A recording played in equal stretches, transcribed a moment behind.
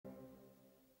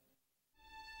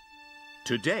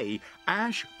Today,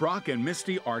 Ash, Brock, and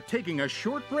Misty are taking a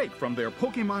short break from their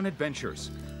Pokemon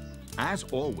adventures. As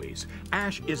always,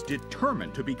 Ash is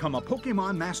determined to become a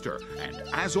Pokemon master, and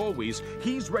as always,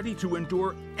 he's ready to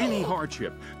endure any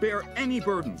hardship, bear any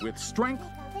burden with strength,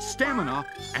 stamina,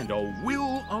 and a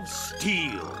will of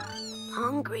steel.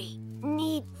 Hungry.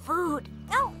 Need food.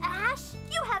 Oh, Ash,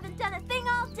 you haven't done a thing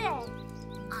all day.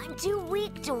 I'm too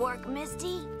weak to work,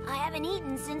 Misty. I haven't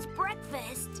eaten since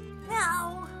breakfast.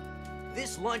 No.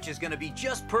 This lunch is gonna be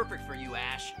just perfect for you,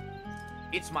 Ash.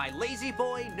 It's my lazy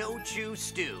boy no-chew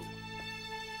stew.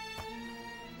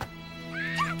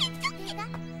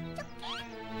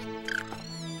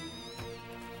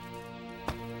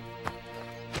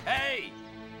 Hey,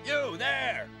 you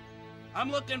there!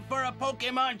 I'm looking for a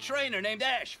Pokemon trainer named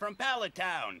Ash from Pallet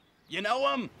Town. You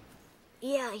know him?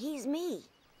 Yeah, he's me.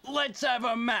 Let's have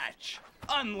a match.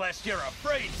 Unless you're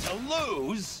afraid to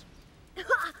lose.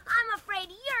 I'm afraid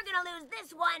you're gonna lose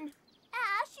this one.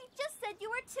 Ash, you just said you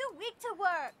were too weak to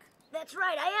work. That's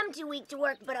right, I am too weak to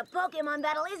work, but a Pokemon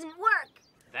battle isn't work.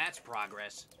 That's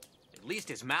progress. At least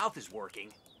his mouth is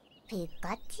working.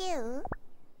 Pikachu.